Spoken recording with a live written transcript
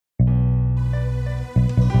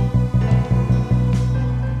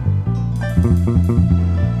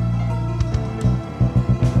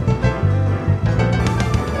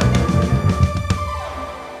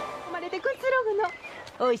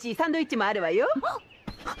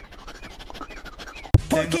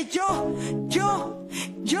Porque yo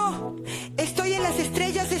estoy en las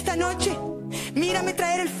estrellas esta noche. Mírame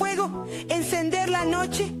traer el fuego, encender la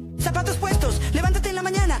noche. Zapatos puestos, levántate en la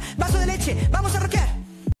mañana, vaso de leche, vamos a rockear.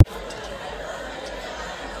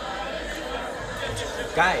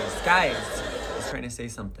 Guys, I was trying to say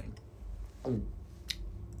something.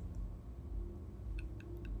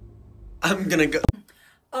 I'm gonna go.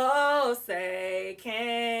 Oh, say,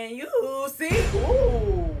 can you see?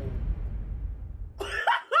 Ooh.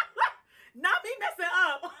 Not me messing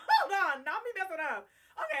up. Hold on, not me messing up.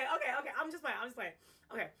 Okay. I'm just playing.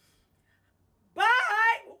 Okay. Bye,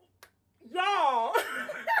 y'all.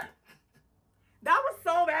 That was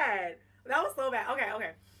so bad.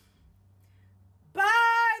 Okay. By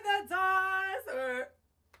the dawn's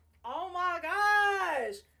oh my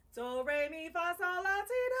gosh. Do, re, mi, fa, sol, la,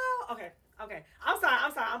 ti, do. Okay. I'm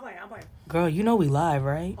sorry. I'm playing. Girl, you know we live,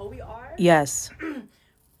 right? Oh, we are? Yes.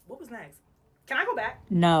 What was next? Can I go back?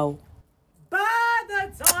 No. By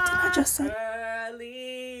the dawn's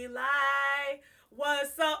early light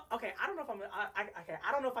was so... Okay, I don't know if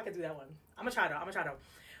I don't know if I can do that one. I'm gonna try though.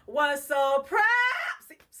 Was so proud.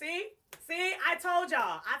 See? I told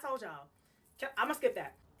y'all. I'm gonna skip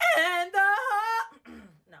that. And the...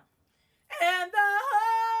 No. And the...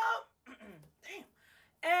 Damn.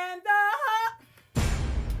 And the...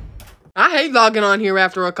 I hate logging on here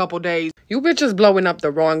after a couple days. You bitches blowing up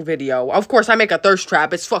the wrong video. Of course, I make a thirst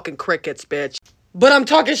trap. It's fucking crickets, bitch. But I'm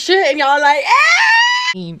talking shit and y'all like,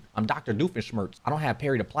 ah! I'm Dr. Doofenshmirtz. I don't have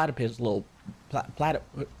Perry the Platypus, little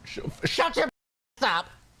shut your stop.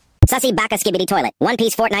 Sussy Baka Skibbity Toilet. One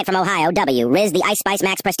Piece Fortnite from Ohio, W. Riz the Ice Spice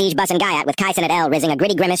Max Prestige Bus and Guyat with Kaisen at L. Rizzing a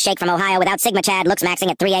gritty grimace shake from Ohio without Sigma Chad. Looks maxing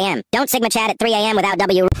at 3 a.m. Don't Sigma Chad at 3 a.m. without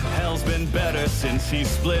W. Hell's been better since he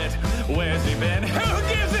split. Where's he been?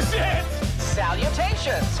 Who gives a shit?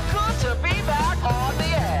 Salutations! Good to be back on the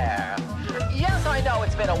air. Yes, I know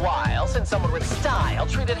it's been a while since someone with style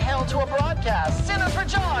treated hell to a broadcast. Sinners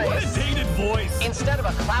rejoice! What a dated voice! Instead of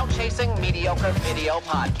a clout-chasing, mediocre video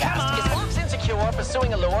podcast, is Lux insecure,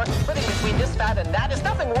 pursuing a lure, living between this, that, and that? Is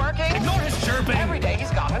nothing working? Ignore his chirping! Every day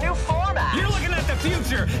he's got a new format! You're looking at the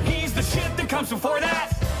future! He's the shit that comes before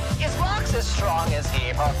that! Is Lux as strong as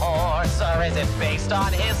he purports, or is it based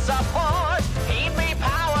on his support? He'd be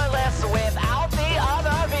powerless without the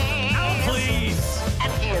other bees. Oh, please!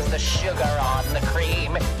 And here's the sugar on the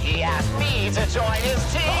cream. He asked me to join his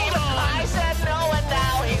team. I said no, and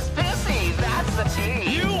now he's pissy. That's the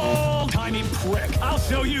tea. You old-timey prick! I'll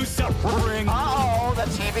show you suffering! Uh-oh, the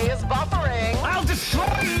TV is buffering. I'll destroy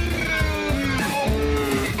you!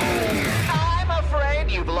 I'm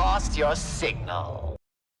afraid you've lost your signal.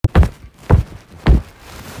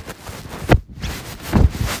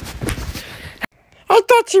 I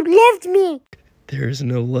thought you loved me. There is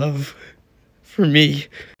no love for me.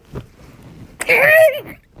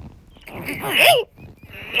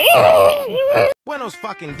 Buenos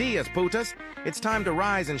fucking dias, putas. It's time to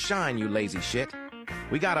rise and shine, you lazy shit.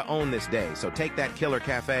 We gotta own this day, so take that killer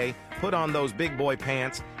cafe, put on those big boy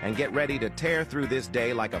pants, and get ready to tear through this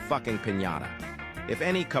day like a fucking piñata. If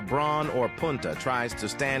any cabron or punta tries to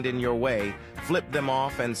stand in your way, flip them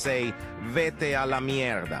off and say, vete a la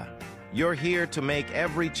mierda. You're here to make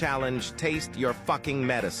every challenge taste your fucking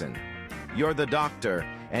medicine. You're the doctor,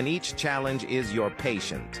 and each challenge is your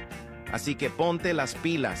patient. Así que ponte las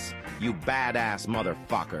pilas, you badass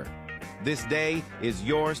motherfucker. This day is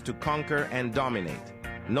yours to conquer and dominate.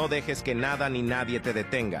 No dejes que nada ni nadie te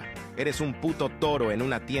detenga. Eres un puto toro en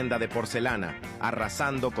una tienda de porcelana,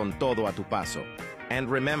 arrasando con todo a tu paso. And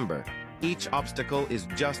remember, each obstacle is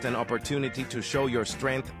just an opportunity to show your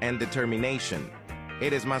strength and determination.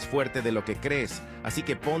 Eres más fuerte de lo que crees, así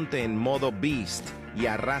que ponte en modo beast y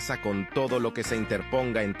arrasa con todo lo que se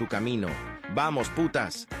interponga en tu camino. Vamos,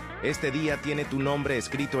 putas. Este día tiene tu nombre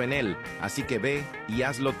escrito en él, así que ve y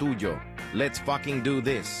haz lo tuyo. Let's fucking do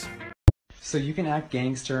this. So you can act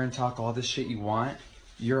gangster and talk all the shit you want.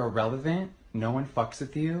 You're irrelevant, no one fucks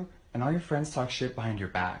with you, and all your friends talk shit behind your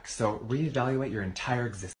back. So reevaluate your entire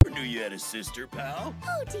existence. I knew you had a sister, pal.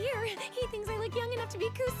 Oh dear, he thinks I look young enough to be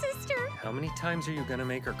Koo's sister. How many times are you gonna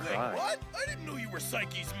make her cry? Wait, what? I didn't know you were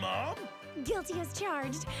Psyche's mom. Guilty as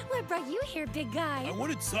charged. What brought you here, big guy? I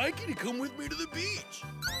wanted Psyche to come with me to the beach.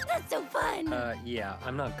 That's so fun. Yeah,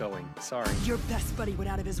 I'm not going. Sorry. Your best buddy went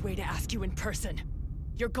out of his way to ask you in person.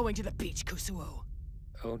 You're going to the beach, Kusuo.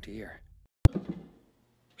 Oh dear.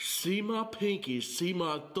 See my pinky, see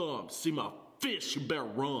my thumb, see my fish, you better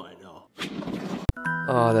run.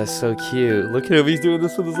 Oh, that's so cute. Look at him, he's doing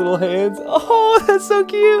this with his little hands. Oh, that's so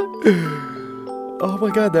cute. Oh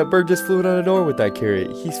my god, that bird just flew out the door with that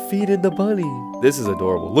carrot. He's feeding the bunny. This is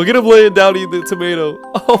adorable. Look at him laying down eating the tomato.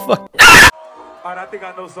 Oh my. Alright, I think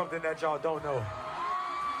I know something that y'all don't know.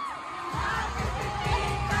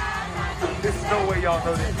 There's no way y'all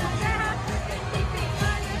know this.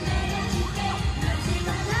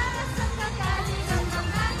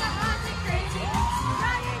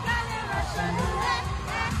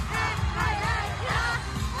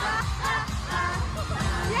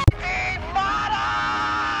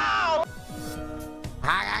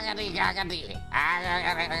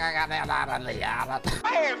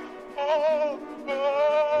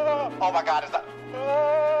 Oh my god, is that...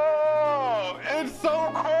 Oh, it's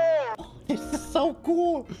so cool! It's so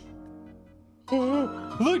cool!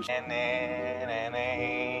 Look! Turn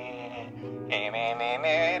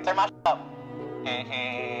my shit up!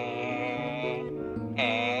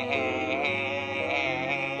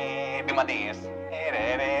 Do my dance.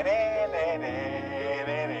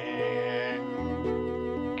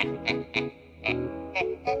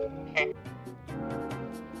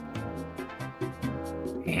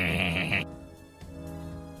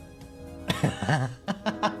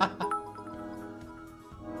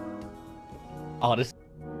 Oh, this.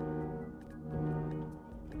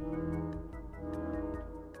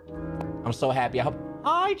 I'm so happy. I hope.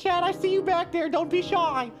 Hi, Chad. I see you back there. Don't be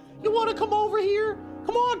shy. You want to come over here?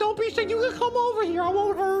 Come on, don't be shy. You can come over here. I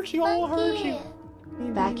won't hurt you. I won't hurt you.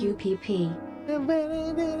 Back you, PP. Let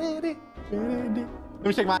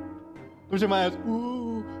me shake my. Let me shake my ass.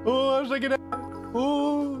 Ooh, oh, I'm shaking it.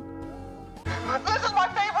 Ooh. This is my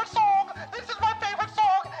favorite song! This is my favorite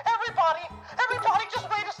song! Everybody, just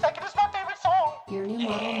wait a second. It's my favorite song! Your new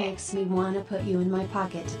model makes me want to put you in my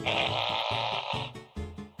pocket. Oh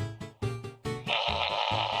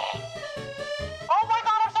my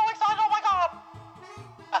god, I'm so excited! Oh my god!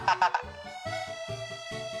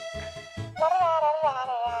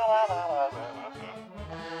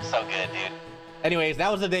 So good, dude. Anyways,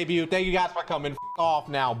 that was the debut. Thank you guys for coming. F off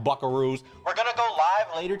now, buckaroos. We're gonna go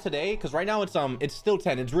live later today because right now it's still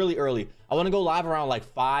 10. It's really early. I want to go live around like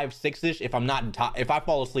 5, 6-ish. If I'm not if I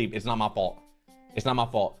fall asleep, it's not my fault. It's not my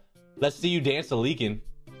fault. Let's see you dance to Leakin'.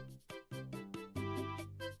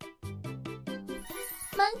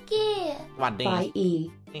 Monkey. Bye, E.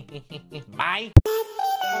 Bye.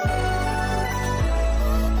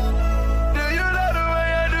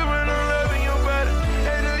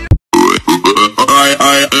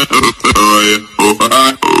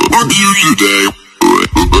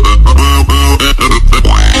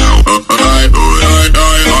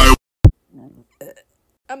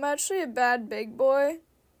 I'm actually a bad big boy,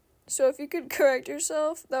 so if you could correct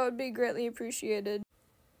yourself, that would be greatly appreciated.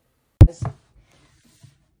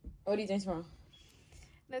 What are you doing tomorrow?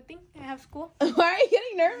 Nothing. I have school. Why are you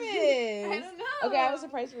getting nervous? I don't know. Okay, I have a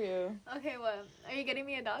surprise for you. Okay, what? Are you getting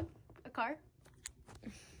me a dog? A car?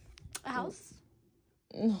 A house?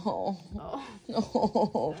 No. Oh.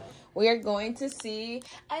 No. We are going to see.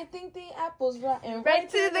 I think the apple's rotten. Right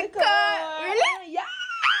to the car. Really? Yeah.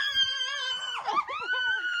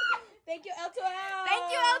 Thank you, L2L.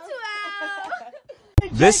 Thank you,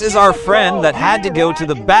 L2L. This is our friend that had to go to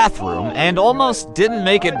the bathroom and almost didn't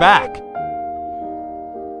make it back.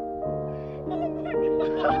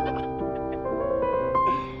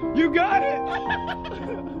 You got it!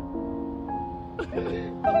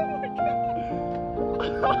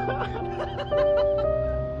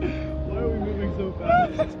 Why are we moving so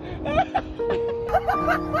fast?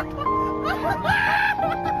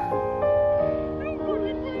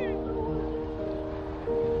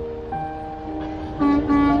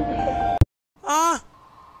 Ah,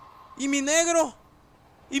 y mi negro,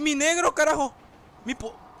 carajo,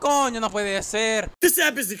 coño, no puede ser. This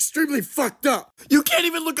app is extremely fucked up. You can't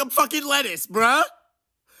even look up fucking lettuce, bruh.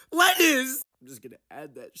 Lettuce. I'm just gonna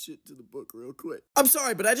add that shit to the book real quick. I'm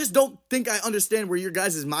sorry, but I just don't think I understand where your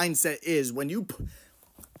guys' mindset is when you...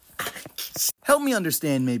 Help me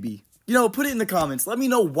understand, maybe. You know, put it in the comments. Let me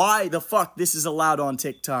know why the fuck this is allowed on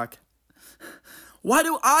TikTok. Why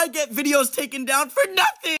do I get videos taken down for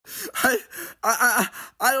nothing? I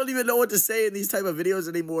don't even know what to say in these type of videos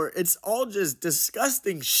anymore. It's all just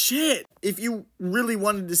disgusting shit. If you really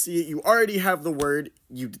wanted to see it, you already have the word,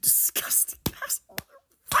 you disgusting asshole.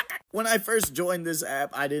 When I first joined this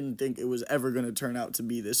app, I didn't think it was ever going to turn out to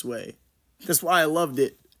be this way. That's why I loved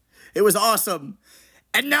it. It was awesome.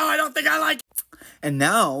 And now I don't think I like it. And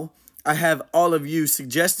now I have all of you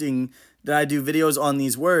suggesting that I do videos on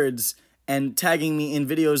these words and tagging me in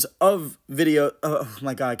videos of video. Oh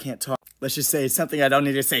my God, I can't talk. Let's just say it's something I don't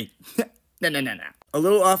need to say. No. A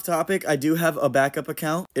little off topic, I do have a backup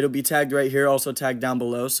account. It'll be tagged right here, also tagged down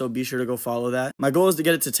below, so be sure to go follow that. My goal is to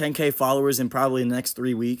get it to 10K followers in probably the next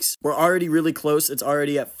 3 weeks. We're already really close. It's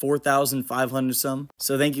already at 4,500 some.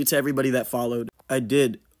 So thank you to everybody that followed. I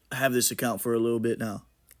did have this account for a little bit now.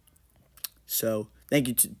 So thank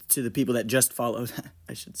you to the people that just followed,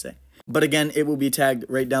 I should say. But again, it will be tagged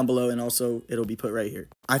right down below, and also it'll be put right here.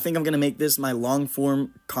 I think I'm going to make this my long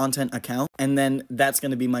form content account, and then that's going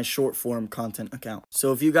to be my short form content account.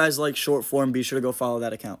 So if you guys like short form, be sure to go follow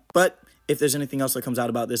that account. But if there's anything else that comes out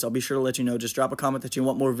about this, I'll be sure to let you know. Just drop a comment that you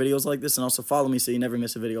want more videos like this, and also follow me so you never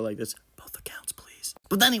miss a video like this. Both accounts, please.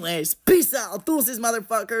 But anyways, peace out, deuces,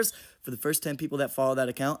 motherfuckers. For the first 10 people that follow that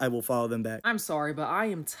account, I will follow them back. I'm sorry, but I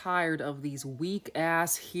am tired of these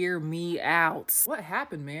weak-ass hear me outs. What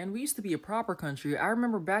happened, man? We used to be a proper country. I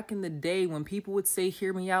remember back in the day when people would say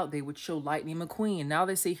hear me out, they would show Lightning McQueen. Now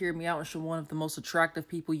they say hear me out and show one of the most attractive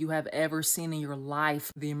people you have ever seen in your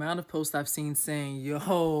life. The amount of posts I've seen saying,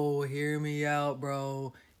 yo, hear me out,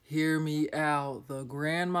 bro. Hear me out. The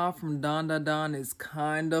grandma from Don Da Don is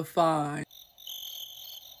kinda fine.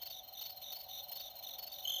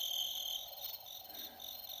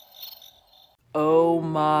 Oh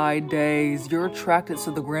my days, you're attracted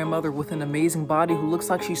to the grandmother with an amazing body who looks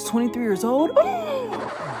like she's 23 years old?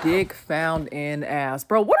 Dick found in ass.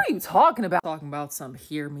 Bro, what are you talking about? Talking about some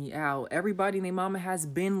hear me out. Everybody and their mama has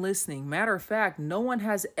been listening. Matter of fact, no one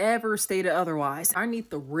has ever stated otherwise. I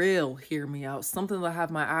need the real hear me out. Something that'll have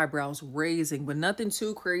my eyebrows raising, but nothing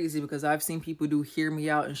too crazy because I've seen people do hear me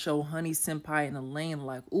out and show Honey Senpai in the lane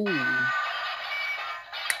like, ooh.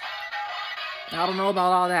 I don't know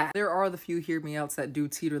about all that. There are the few hear me outs that do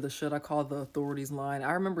teeter the shit I call the authorities line.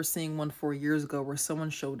 I remember seeing one 4 years ago where someone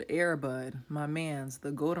showed Airbud, my man's,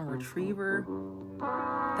 the golden retriever.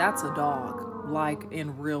 That's a dog, like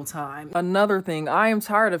in real time. Another thing, I am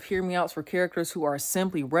tired of hear me outs for characters who are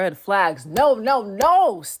simply red flags.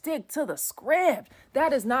 No, stick to the script.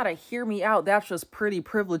 That is not a hear me out, that's just pretty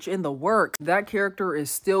privilege in the works. That character is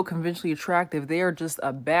still conventionally attractive. They are just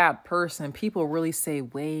a bad person. People really say,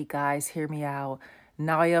 wait guys, hear me out.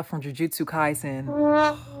 Naya from Jujutsu Kaisen.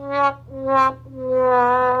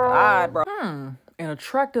 God, bro. An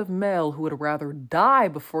attractive male who would rather die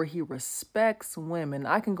before he respects women.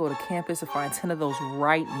 I can go to campus and find 10 of those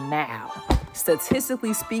right now.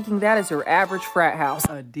 Statistically speaking, that is your average frat house.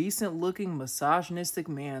 A decent looking misogynistic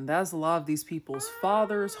man. That's a lot of these people's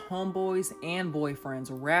fathers, homeboys, and boyfriends.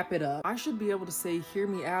 Wrap it up. I should be able to say, hear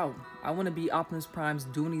me out. I want to be Optimus Prime's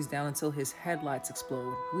Doonies down until his headlights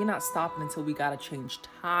explode. We're not stopping until we gotta change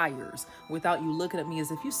tires without you looking at me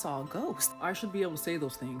as if you saw a ghost. I should be able to say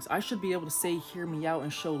those things. I should be able to say, hear me out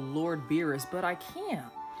and show Lord Beerus, but I can't.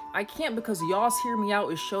 I can't because y'all's hear me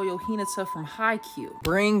out is Shoyo Hinata from Haikyuu.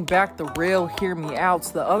 Bring back the real hear me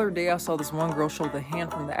outs. The other day I saw this one girl show the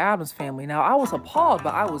hand from the Addams Family. Now I was appalled,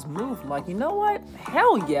 but I was moved like, you know what?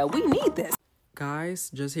 Hell yeah, we need this. Guys,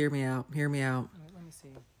 just hear me out. Hear me out. Let me see.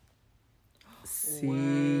 See,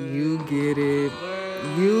 you get it.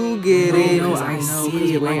 You get it. No, I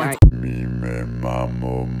see it. Wait, Mi me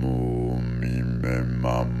mamo mu, mi me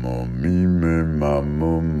mamo, mi me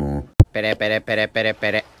mamo mu. Pere.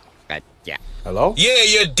 Gotcha. Hello? Yeah,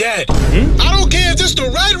 you're dead. I don't care if it's the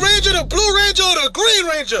Red Ranger, the Blue Ranger, or the Green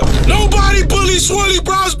Ranger. Nobody bullies swirly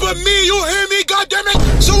brows but me, you hear me, goddammit?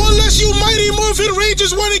 So unless you Mighty Morphin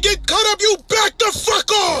Rangers want to get cut up, you back the fuck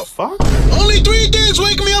off! Fuck? Only 3 things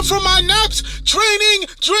wake me up from my naps: training,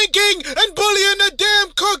 drinking, and bullying the damn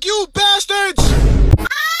cook, you bastards!